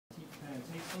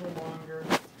a little longer.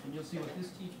 And you'll see with this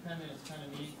Teach Pendant, it's kind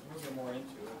of neat. We'll get more into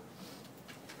it.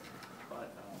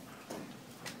 But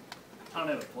I don't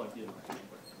have it plugged in right now.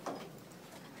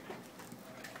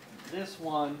 This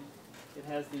one, it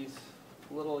has these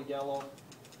little yellow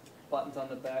buttons on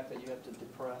the back that you have to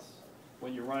depress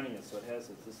when you're running it. So it has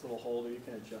this little holder. You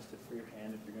can adjust it for your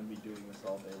hand if you're going to be doing this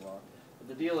all day long. But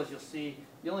the deal is, you'll see,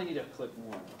 you only need to click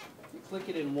one. You click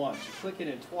it in once. You click it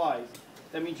in twice.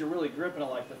 That means you're really gripping it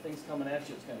like the thing's coming at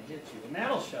you, it's going to hit you. And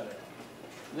that'll shut it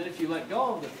off. And then if you let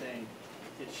go of the thing,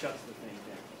 it shuts the thing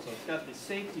down. So it's got the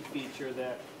safety feature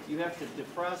that you have to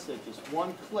depress it just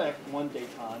one click, one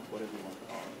detente, whatever you want to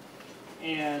call it.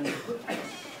 And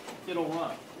it'll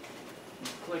run. You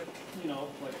click, you know,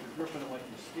 like you're gripping it like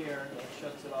you're scared, it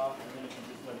shuts it off, and then if you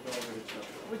just let go of it, it shuts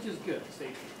it off, which is good,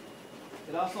 safety.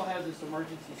 It also has this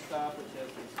emergency stop, which has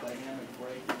this dynamic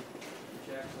braking, which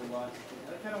actually locks it.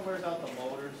 That kind of wears out the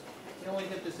motors. You only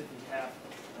hit this if you have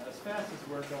to. As fast as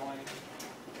we're going,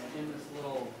 and in this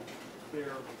little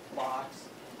clear box,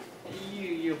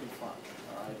 you'll be fine.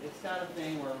 All right. It's got a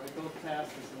thing where it goes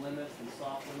past its limits and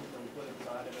softens, and we put it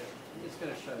inside of it. It's going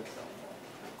to shut itself off.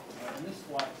 And this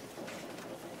flex,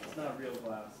 it's not real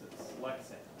glass. It's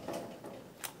Lexan,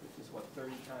 which is what,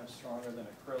 30 times stronger than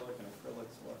acrylic, and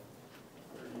acrylic's what,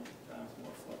 30 times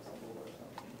more flexible or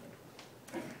something.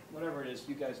 Whatever it is,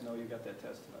 you guys know you got that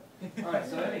testimony. All right,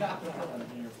 so anyhow,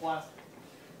 in your plastic.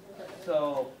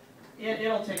 So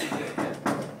it'll take a good hit.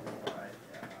 All right,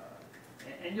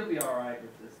 and you'll be all right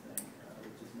with this thing,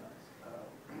 which is nice.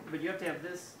 But you have to have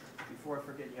this, before I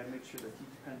forget, you got to make sure the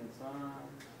Teach Pendant's on,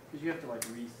 because you have to like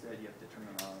reset, you have to turn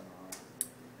it on and on.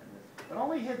 But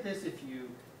only hit this if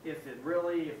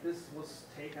this was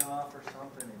taken off or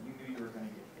something and you knew you were going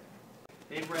to get hit.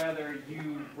 They'd rather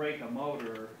you break a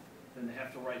motor than to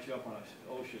have to write you up on an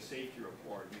OSHA safety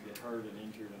report and you get hurt and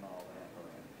injured and all that.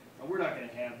 Now, we're not going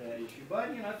to have that issue,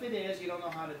 but you know, if it is, you don't know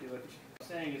how to do it. What I'm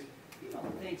saying is, if you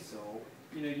don't think so,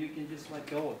 you know, you can just let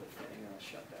go of the thing and it'll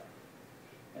shut down.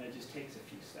 And it just takes a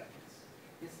few seconds.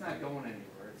 It's not going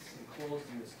anywhere. It's enclosed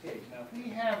in this cage. Now, if we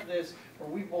have this where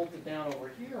we bolt it down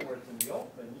over here where it's in the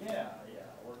open, yeah,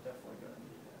 we're definitely going to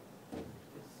need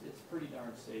that. It's pretty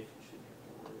darn safe. You shouldn't have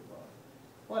to worry about it.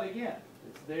 But again,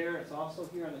 it's there. It's also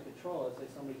here on the control. Let's say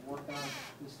somebody's working on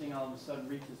this thing, all of a sudden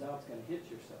reaches out, it's going to hit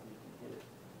you or something. You can hit it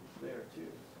there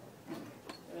too.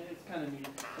 And it's kind of neat.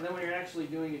 And then when you're actually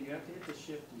doing it, you have to hit the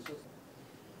shift.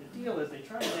 The deal is they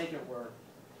try to make it where,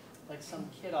 like some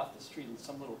kid off the street,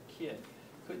 some little kid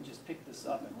couldn't just pick this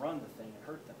up and run the thing and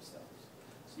hurt themselves.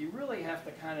 So you really have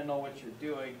to kind of know what you're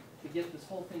doing to get this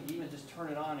whole thing, to even just turn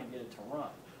it on and get it to run.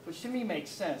 Which to me makes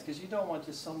sense, because you don't want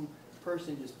just some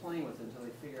person just playing with it until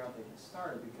they figure out they can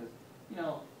start it, because, you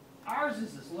know, ours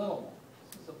is this little one.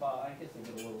 This is about, I guess they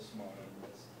get a little smaller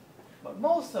than this. But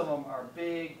most of them are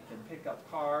big, can pick up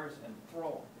cars and throw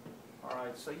them. All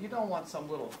right, so you don't want some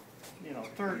little, you know,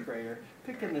 third grader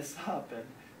picking this up and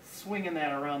swinging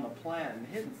that around the plant and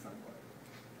hitting somebody.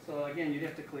 So again, you'd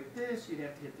have to click this, you'd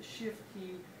have to hit the shift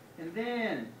key, and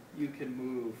then you can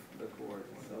move the cord.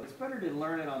 So it's better to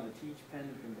learn it on the Teach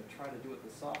Pendant than to try to do it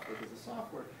with the software, because the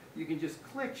software, you can just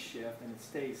click shift and it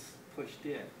stays pushed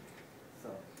in. So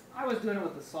I was doing it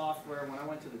with the software when I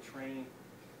went to the training,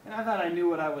 and I thought I knew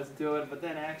what I was doing, but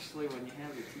then actually when you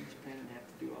have the Teach Pendant, you have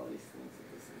to do all these things.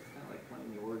 It's kind of like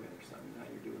playing the organ or something. Now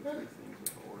you're doing three things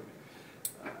with the organ.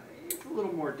 It's a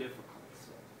little more difficult.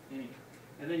 So anyway.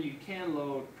 And then you can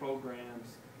load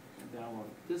programs and download.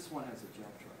 This one has a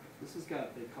jump drive. This has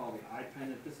got, they call the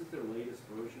iPendant. This is their latest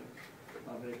version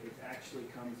of it. It actually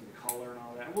comes in color and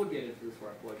all that. We'll get into this where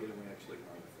I plug it and we actually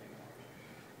run the thing out.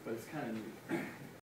 But it's kind of neat.